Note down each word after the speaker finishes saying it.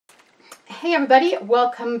Hey everybody,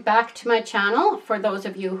 welcome back to my channel. For those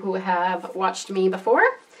of you who have watched me before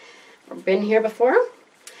or been here before.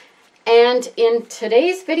 And in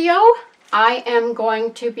today's video, I am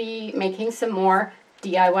going to be making some more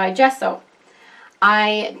DIY gesso.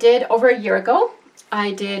 I did over a year ago,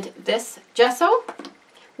 I did this gesso,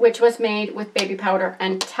 which was made with baby powder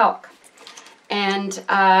and talc. And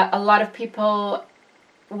a lot of people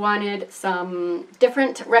wanted some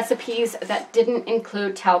different recipes that didn't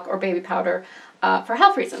include talc or baby powder for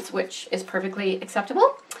health reasons, which is perfectly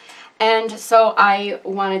acceptable. And so I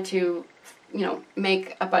wanted to,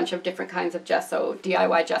 make a bunch of different kinds of gesso,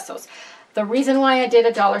 DIY gessos. The reason why I did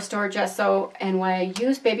a dollar store gesso and why I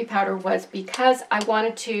used baby powder was because I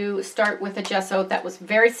wanted to start with a gesso that was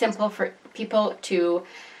very simple for people to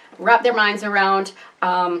wrap their minds around.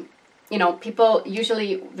 People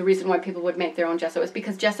usually, the reason why people would make their own gesso is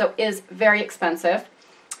because gesso is very expensive.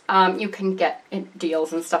 You can get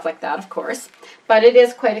deals and stuff like that, of course, but it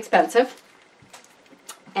is quite expensive.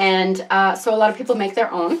 And so a lot of people make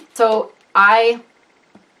their own. So I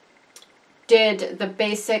did the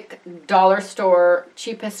basic dollar store,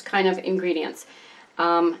 cheapest kind of ingredients.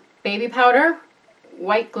 Baby powder,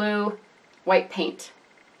 white glue, white paint.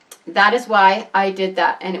 That is why I did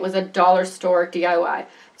that, and it was a dollar store DIY.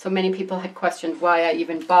 So many people had questioned why I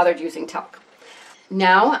even bothered using talc.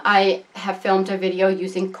 Now I have filmed a video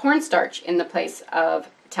using cornstarch in the place of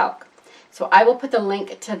talc. So I will put the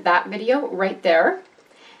link to that video right there.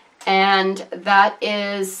 And that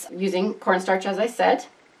is using cornstarch, as I said.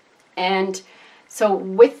 And so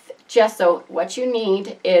with gesso, what you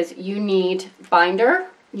need is you need binder,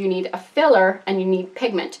 you need a filler, and you need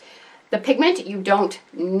pigment. The pigment you don't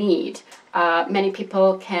need. Many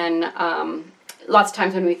people can... Lots of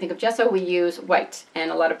times when we think of gesso, we use white, and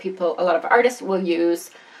a lot of artists will use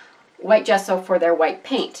white gesso for their white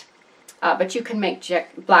paint. But you can make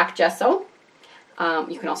black gesso.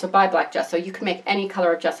 You can also buy black gesso. You can make any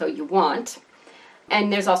color of gesso you want.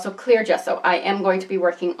 And there's also clear gesso. I am going to be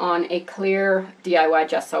working on a clear DIY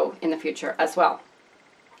gesso in the future as well.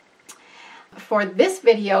 For this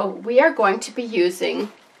video, we are going to be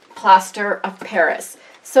using Plaster of Paris.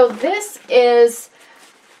 So this is...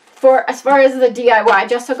 as far as the DIY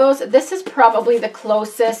gesso goes, this is probably the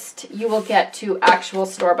closest you will get to actual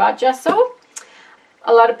store-bought gesso.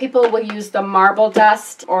 A lot of people will use the marble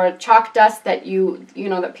dust or chalk dust that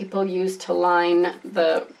that people use to line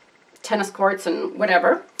the tennis courts and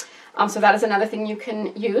whatever. So that is another thing you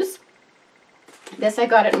can use. This I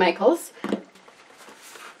got at Michael's.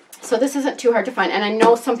 So this isn't too hard to find, and I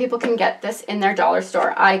know some people can get this in their dollar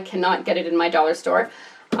store. I cannot get it in my dollar store.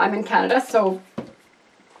 I'm in Canada, so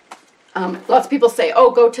lots of people say,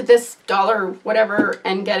 oh, go to this dollar whatever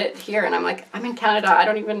and get it here. And I'm like, I'm in Canada. I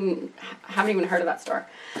haven't even heard of that store.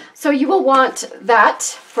 So you will want that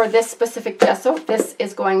for this specific gesso. This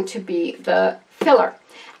is going to be the filler.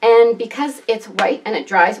 And because it's white and it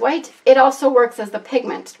dries white, it also works as the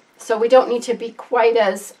pigment. So we don't need to be quite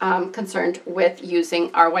as concerned with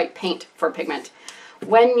using our white paint for pigment.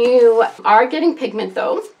 When you are getting pigment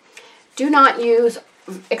though, do not use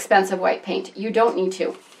expensive white paint. You don't need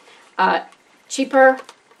to. Cheaper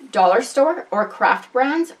dollar store or craft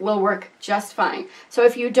brands will work just fine. So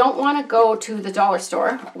if you don't want to go to the dollar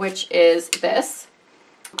store, which is this,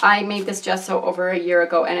 I made this gesso over a year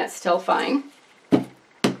ago and it's still fine.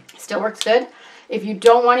 Still works good. If you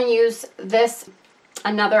don't want to use this,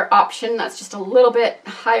 another option that's just a little bit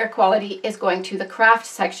higher quality is going to the craft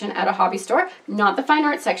section at a hobby store, not the fine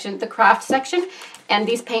art section, the craft section. And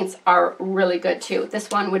these paints are really good too. This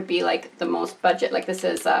one would be like the most budget, like this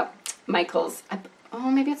is Michael's. Oh,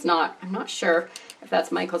 maybe it's not. I'm not sure if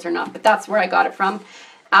that's Michael's or not, but that's where I got it from.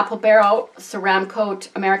 Apple Barrel, Ceramcoat,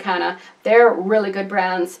 Americana. They're really good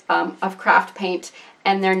brands of craft paint,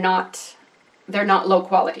 and they're not low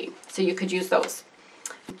quality, so you could use those.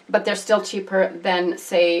 But they're still cheaper than,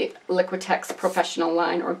 say, Liquitex Professional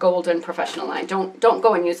line or Golden Professional line. Don't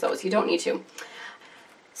go and use those. You don't need to.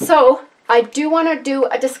 So I do want to do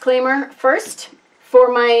a disclaimer first.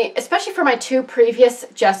 Especially for my two previous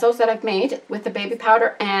gessos that I've made with the baby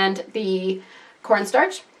powder and the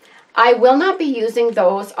cornstarch, I will not be using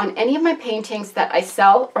those on any of my paintings that I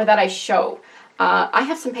sell or that I show. I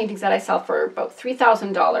have some paintings that I sell for about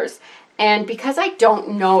 $3,000, and because I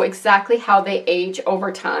don't know exactly how they age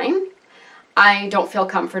over time, I don't feel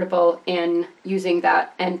comfortable in using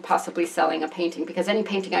that and possibly selling a painting, because any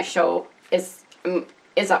painting I show is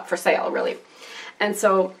up for sale, really. And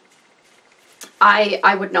so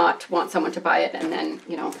I would not want someone to buy it and then,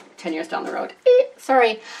 10 years down the road,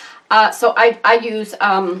 sorry. So I use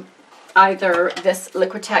either this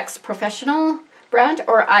Liquitex Professional brand,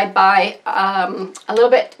 or I buy a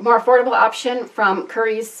little bit more affordable option from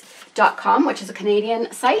curries.com, which is a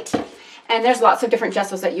Canadian site. And there's lots of different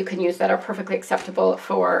gessos that you can use that are perfectly acceptable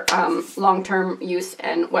for long-term use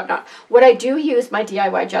and whatnot. What I do use my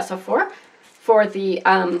DIY gesso for the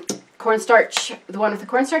cornstarch, the one with the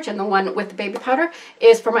cornstarch and the one with the baby powder,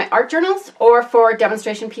 is for my art journals or for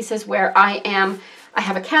demonstration pieces where I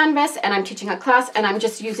have a canvas and I'm teaching a class and I'm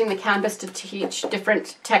just using the canvas to teach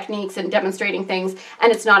different techniques and demonstrating things,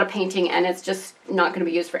 and it's not a painting and it's just not going to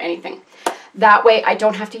be used for anything. That way I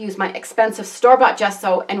don't have to use my expensive store-bought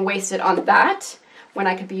gesso and waste it on that when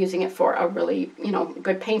I could be using it for a really,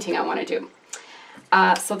 good painting I want to do.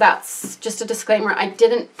 So that's just a disclaimer. I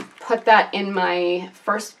didn't put that in my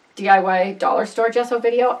first DIY dollar store gesso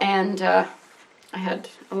video, and I had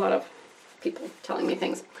a lot of people telling me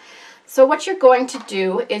things. So what you're going to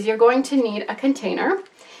do is you're going to need a container,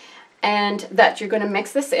 and that you're going to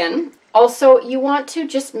mix this in. Also, you want to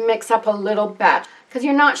just mix up a little batch because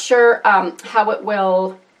you're not sure how it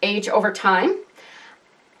will age over time.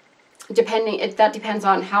 That depends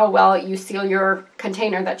on how well you seal your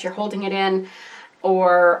container that you're holding it in,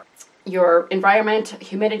 or your environment,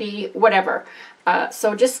 humidity, whatever.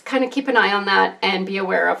 So just kind of keep an eye on that and be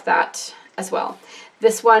aware of that as well.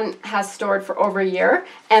 This one has stored for over a year,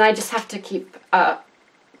 and I just have to keep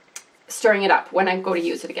stirring it up when I go to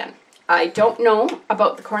use it again. I don't know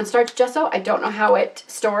about the cornstarch gesso. I don't know how it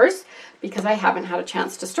stores because I haven't had a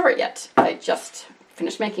chance to store it yet. I just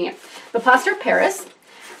finished making it. The Plaster of Paris,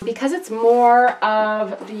 because it's more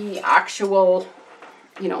of the actual,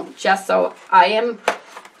 gesso, I'm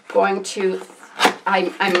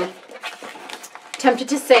tempted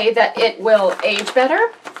to say that it will age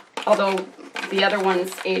better, although the other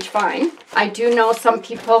ones age fine. I do know some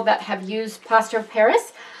people that have used Plaster of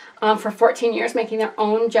Paris for 14 years making their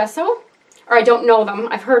own gesso, or I don't know them,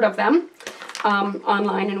 I've heard of them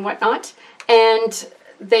online and whatnot, and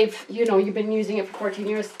you've been using it for 14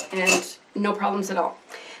 years and no problems at all.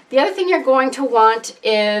 The other thing you're going to want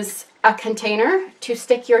is a container to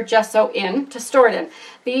stick your gesso in, to store it in.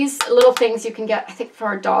 These little things you can get, I think,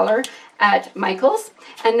 for $1 at Michael's,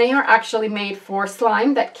 and they are actually made for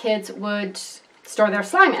slime that kids would store their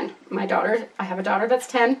slime in. I have a daughter that's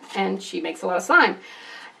 10, and she makes a lot of slime.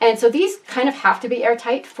 And so these kind of have to be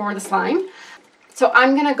airtight for the slime. So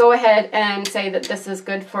I'm going to go ahead and say that this is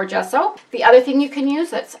good for gesso. The other thing you can use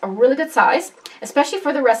that's a really good size, especially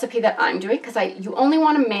for the recipe that I'm doing, because you only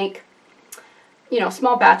want to make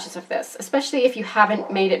small batches of this, especially if you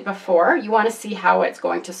haven't made it before. You want to see how it's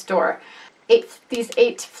going to store. These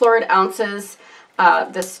 8 fluoride ounces,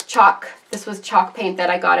 this was chalk paint that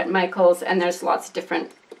I got at Michael's, and there's lots of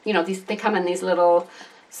different, they come in these little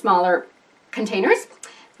smaller containers.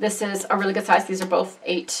 This is a really good size. These are both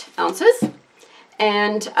 8 ounces.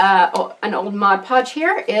 And an old Mod Podge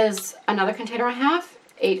here is another container I have,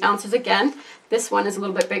 8 ounces again. This one is a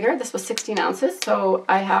little bit bigger. This was 16 ounces, so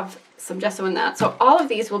I have some gesso in that. So all of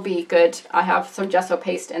these will be good. I have some gesso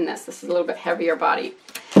paste in this. This is a little bit heavier body.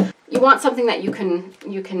 You want something that you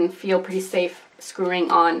can feel pretty safe screwing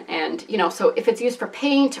on, and so if it's used for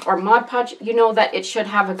paint or Mod Podge, that it should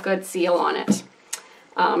have a good seal on it,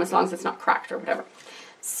 as long as it's not cracked or whatever.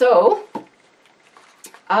 So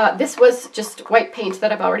this was just white paint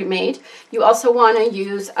that I've already made. You also want to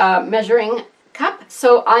use a measuring cup.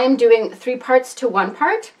 So I am doing 3 parts to 1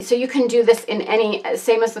 part. So you can do this in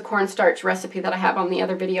same as the cornstarch recipe that I have on the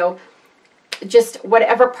other video. Just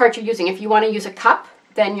whatever part you're using. If you want to use a cup,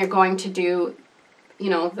 then you're going to do,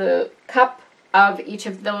 the cup of each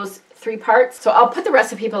of those 3 parts. So I'll put the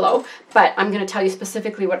recipe below, but I'm going to tell you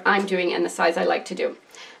specifically what I'm doing and the size I like to do.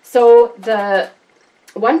 So the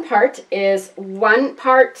 1 part is 1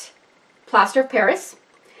 part Plaster of Paris,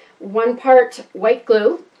 1 part white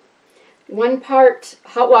glue, 1 part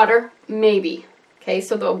hot water, maybe. Okay,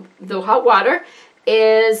 so the hot water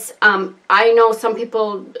is, I know some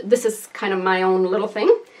people, this is kind of my own little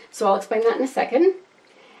thing, so I'll explain that in a second.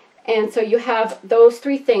 And so you have those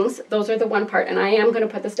 3 things, those are the 1 part, and I am going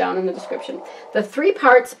to put this down in the description. The 3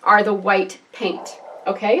 parts are the white paint,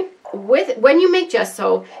 okay? When you make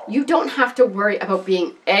gesso, you don't have to worry about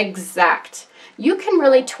being exact. You can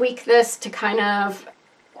really tweak this to kind of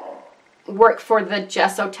work for the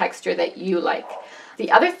gesso texture that you like.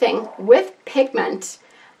 The other thing, with pigment,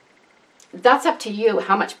 that's up to you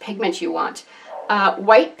how much pigment you want.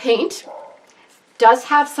 White paint does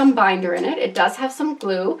have some binder in it. It does have some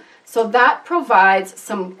glue, so that provides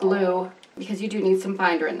some glue, because you do need some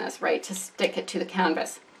binder in this, right, to stick it to the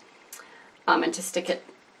canvas and to stick it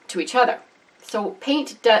to each other. So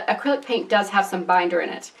acrylic paint does have some binder in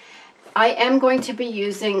it. I am going to be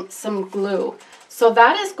using some glue. So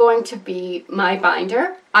that is going to be my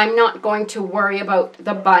binder. I'm not going to worry about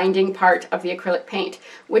the binding part of the acrylic paint,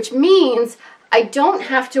 which means I don't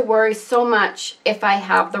have to worry so much if I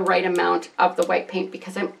have the right amount of the white paint,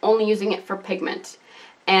 because I'm only using it for pigment.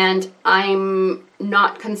 And I'm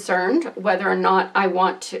not concerned whether or not I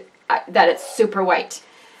want to, that it's super white.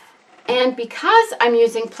 And because I'm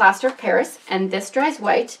using Plaster of Paris and this dries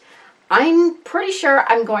white, I'm pretty sure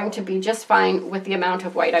I'm going to be just fine with the amount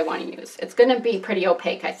of white I want to use. It's going to be pretty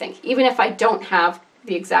opaque, I think, even if I don't have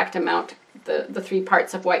the exact amount, the 3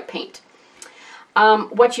 parts of white paint.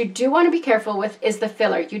 What you do want to be careful with is the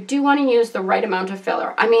filler. You do want to use the right amount of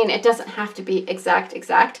filler. I mean, it doesn't have to be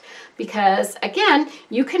exact, because again,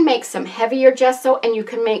 you can make some heavier gesso and you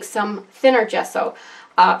can make some thinner gesso.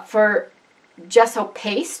 For gesso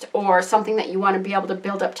paste or something that you want to be able to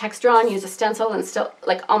build up texture on, use a stencil and still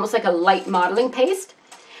like almost like a light modeling paste,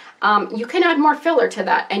 you can add more filler to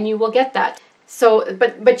that and you will get that. So,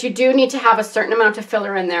 but you do need to have a certain amount of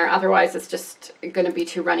filler in there, otherwise it's just going to be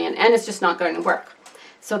too runny and it's just not going to work.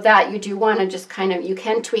 So that you do want to just kind of, you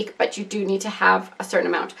can tweak, but you do need to have a certain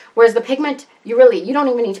amount. Whereas the pigment, you don't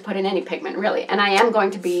even need to put in any pigment really. And I am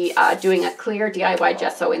going to be doing a clear DIY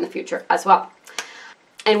gesso in the future as well.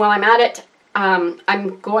 And while I'm at it,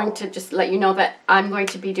 I'm going to just let you know that I'm going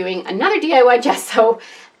to be doing another DIY gesso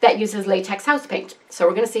that uses latex house paint. So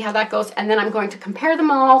we're going to see how that goes, and then I'm going to compare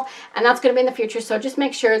them all, and that's going to be in the future. So just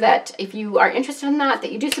make sure that if you are interested in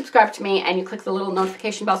that you do subscribe to me and you click the little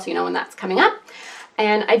notification bell so you know when that's coming up.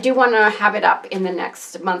 And I do want to have it up in the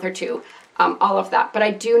next month or two, all of that. But I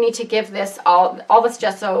do need to give this all this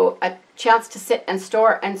gesso a chance to sit and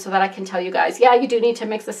store, and so that I can tell you guys, yeah, you do need to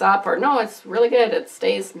mix this up, or no, it's really good, it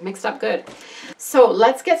stays mixed up good. So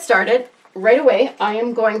let's get started. Right away, I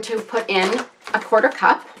am going to put in a 1/4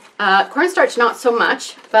 cup. Cornstarch, not so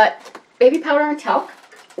much, but baby powder and talc.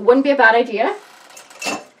 Wouldn't be a bad idea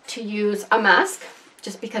to use a mask,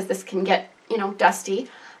 just because this can get, dusty.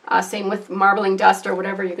 Same with marbling dust or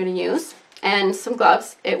whatever you're going to use. And some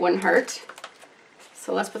gloves, it wouldn't hurt.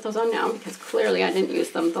 So let's put those on now, because clearly I didn't use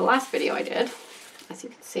them the last video I did, as you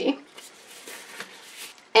can see.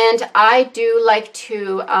 And I do like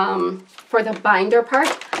to, for the binder part,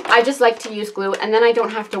 I just like to use glue, and then I don't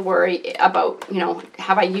have to worry about,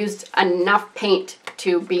 have I used enough paint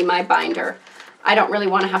to be my binder. I don't really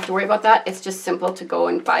want to have to worry about that. It's just simple to go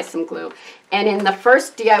and buy some glue. And in the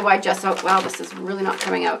first DIY gesso, wow, this is really not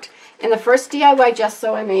coming out. In the first DIY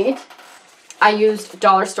gesso I made, I used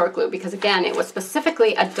dollar store glue, because again, it was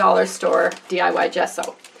specifically a dollar store DIY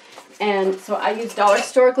gesso. And so I used dollar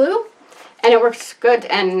store glue, and it works good,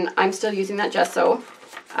 and I'm still using that gesso.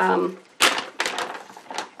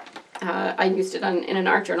 I used it in an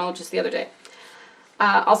art journal just the other day.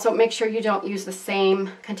 Also, make sure you don't use the same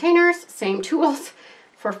containers, same tools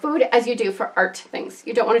for food as you do for art things.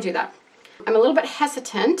 You don't want to do that. I'm a little bit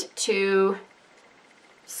hesitant to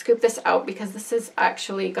scoop this out, because this has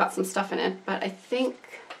actually got some stuff in it, but I think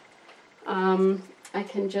I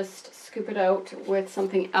can just scoop it out with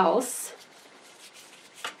something else.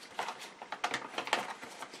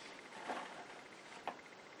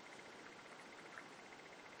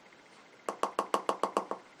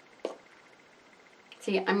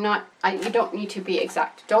 See, you don't need to be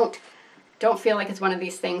exact. Don't feel like it's one of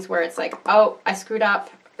these things where it's like, oh, I screwed up,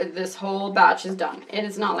 this whole batch is done. It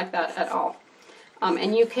is not like that at all.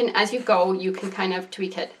 And you can, as you go, you can kind of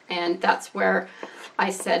tweak it. And that's where I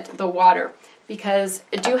said the water, because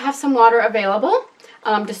I do have some water available.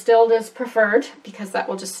 Distilled is preferred, because that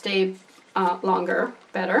will just stay longer,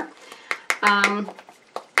 better. And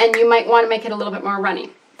you might want to make it a little bit more runny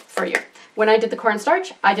for you. When I did the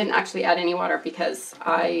cornstarch, I didn't actually add any water, because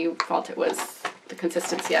I felt it was the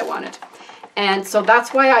consistency I wanted. And so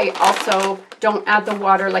that's why I also don't add the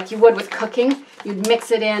water like you would with cooking. You'd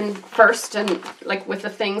mix it in first, and like with the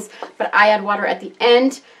things, but I add water at the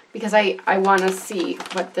end, because I want to see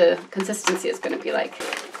what the consistency is going to be like.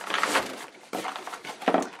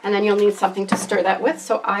 And then you'll need something to stir that with.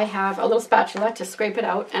 So I have a little spatula to scrape it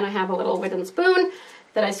out, and I have a little wooden spoon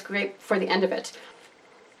that I scrape for the end of it.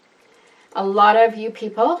 A lot of you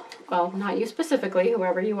people, well, not you specifically,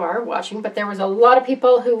 whoever you are watching, but there was a lot of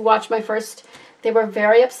people who watched my first, they were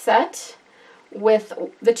very upset with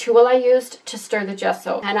the tool I used to stir the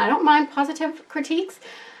gesso. And I don't mind positive critiques,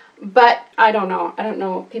 but I don't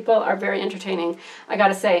know. People are very entertaining, I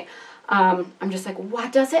gotta say. I'm just like,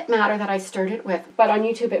 what does it matter that I stirred it with? But on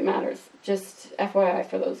YouTube it matters. Just FYI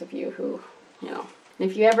for those of you who,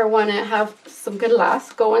 if you ever want to have some good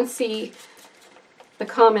laughs, go and see the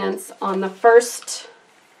comments on the first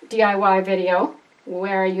DIY video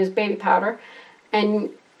where I use baby powder, and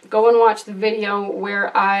go and watch the video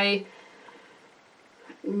where I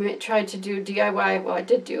tried to do DIY, well, I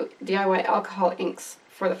did do DIY alcohol inks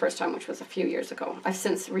for the first time, which was a few years ago. I've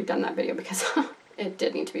since redone that video because it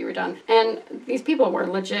did need to be redone. And these people were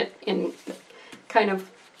legit in kind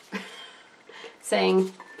of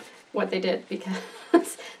saying what they did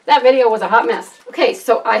because that video was a hot mess. Okay,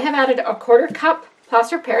 so I have added a 1/4 cup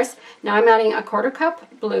plaster of Paris. Now I'm adding a 1/4 cup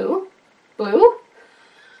glue.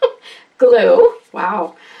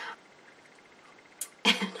 Wow.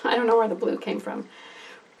 And I don't know where the blue came from.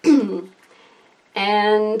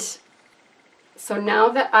 And so now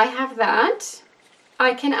that I have that,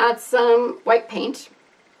 I can add some white paint,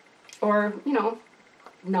 or, you know,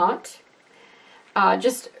 not.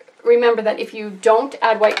 Just remember that if you don't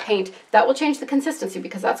add white paint, that will change the consistency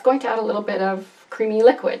because that's going to add a little bit of creamy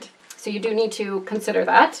liquid. So you do need to consider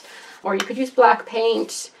that. Or you could use black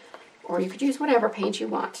paint, or you could use whatever paint you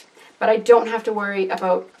want. But I don't have to worry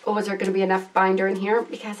about, oh, is there going to be enough binder in here?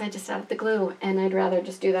 Because I just added the glue, and I'd rather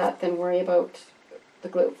just do that than worry about the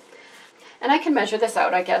glue. And I can measure this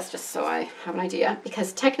out, I guess, just so I have an idea.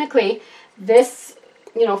 Because technically, this,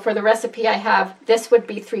 you know, for the recipe I have, this would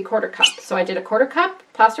be 3/4 cup. So I did a 1/4 cup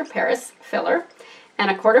plaster of Paris filler, and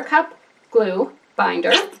a 1/4 cup glue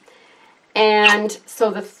binder. And so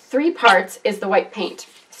the 3 parts is the white paint.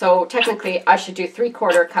 So technically, I should do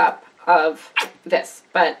 3/4 cup of this,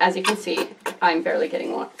 but as you can see, I'm barely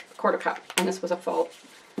getting 1/4 cup, and this was a full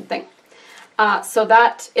thing. So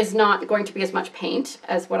that is not going to be as much paint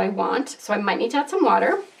as what I want, so I might need to add some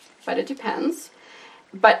water, but it depends.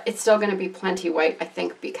 But it's still going to be plenty white, I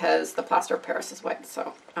think, because the plaster of Paris is white,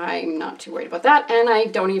 so I'm not too worried about that, and I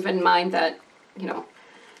don't even mind that, you know,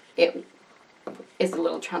 it is a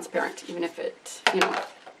little transparent, even if it, you know,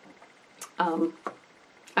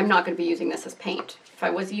 I'm not going to be using this as paint. If I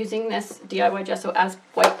was using this DIY gesso as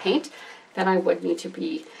white paint, then I would need to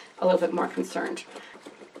be a little bit more concerned.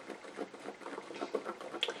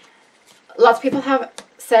 Lots of people have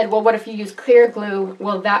said, well, what if you use clear glue?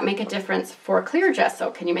 Will that make a difference for clear gesso?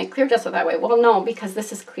 Can you make clear gesso that way? Well, no, because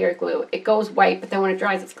this is clear glue. It goes white, but then when it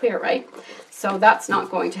dries, it's clear, right? So that's not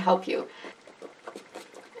going to help you.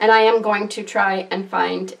 And I am going to try and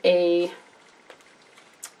find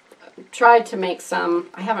try to make some,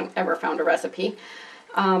 I haven't ever found a recipe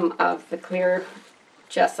of the clear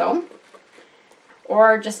gesso,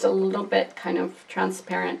 or just a little bit kind of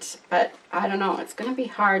transparent, but I don't know, it's going to be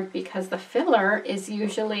hard because the filler is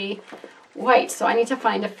usually white, so I need to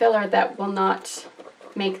find a filler that will not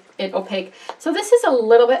make it opaque. So this is a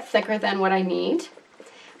little bit thicker than what I need,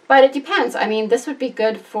 but it depends. I mean, this would be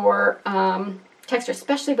good for texture,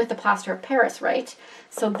 especially with the plaster of Paris, right?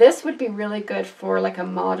 So this would be really good for like a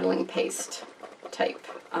modeling paste type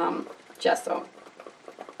gesso.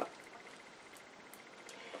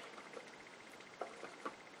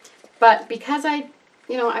 But because I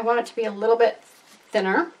want it to be a little bit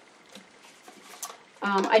thinner,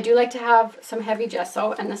 I do like to have some heavy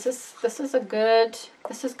gesso, and this is good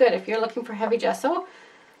if you're looking for heavy gesso.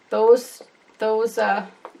 Those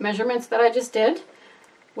measurements that I just did,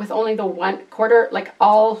 with only the 1/4, like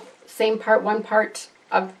all same part, 1 part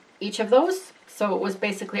of each of those. So it was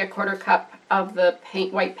basically a 1/4 cup of the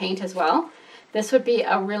white paint as well. This would be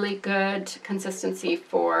a really good consistency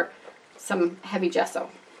for some heavy gesso.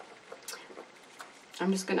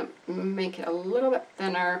 I'm just going to make it a little bit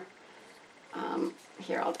thinner.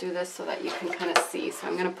 Here, I'll do this so that you can kind of see. So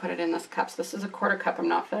I'm going to put it in this cup. So this is a 1/4 cup. I'm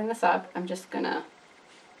not filling this up. I'm just going to,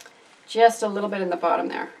 just a little bit in the bottom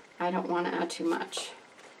there. I don't want to add too much,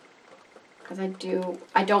 because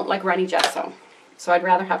I don't like runny gesso. So I'd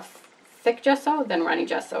rather have thick gesso than runny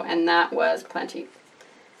gesso, and that was plenty.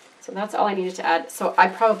 So that's all I needed to add. So I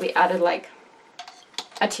probably added like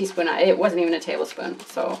a teaspoon. It wasn't even a tablespoon.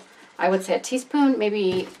 So I would say a teaspoon,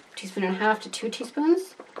 maybe 1.5 teaspoons to 2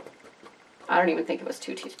 teaspoons. I don't even think it was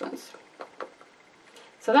 2 teaspoons.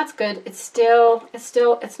 So that's good.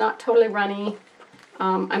 It's not totally runny.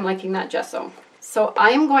 I'm liking that gesso. So I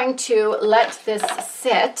am going to let this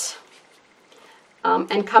sit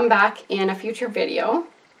and come back in a future video,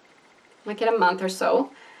 like in a month or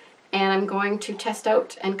so, and I'm going to test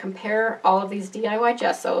out and compare all of these DIY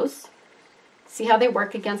gessos, see how they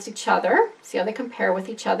work against each other, see how they compare with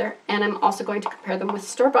each other, and I'm also going to compare them with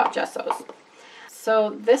store-bought gessos.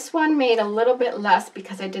 So this one made a little bit less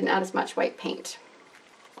because I didn't add as much white paint.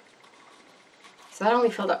 So that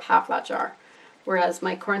only filled up half that jar, whereas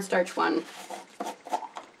my cornstarch one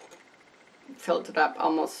filled it up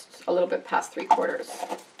almost a little bit past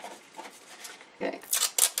 3/4. Okay,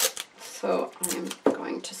 so I'm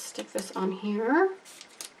going to stick this on here.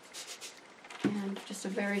 And just a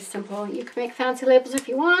very simple, you can make fancy labels if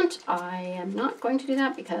you want. I am not going to do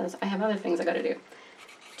that because I have other things I gotta do.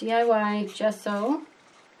 DIY gesso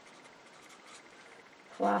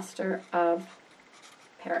Plaster of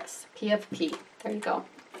Paris, PFP. There you go.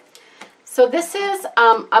 So this is,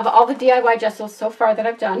 of all the DIY gessos so far that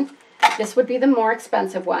I've done, this would be the more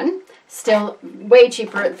expensive one. Still way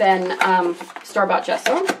cheaper than store-bought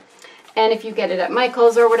gesso. And if you get it at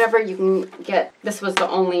Michael's or whatever, you can get, this was the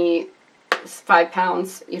only 5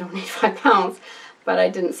 pounds. You don't need 5 pounds, but I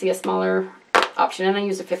didn't see a smaller option, and I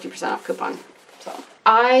used a 50% off coupon. So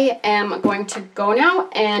I am going to go now,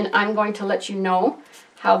 and I'm going to let you know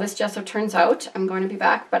how this gesso turns out. I'm going to be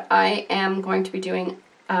back, but I am going to be doing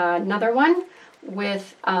another one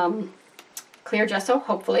with clear gesso,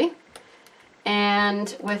 hopefully,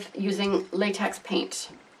 and with using latex paint.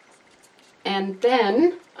 And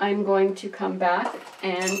then I'm going to come back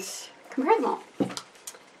and compare them all.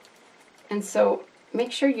 And so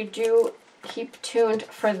make sure you do keep tuned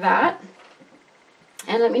for that.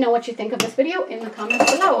 And let me know what you think of this video in the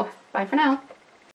comments below. Bye for now.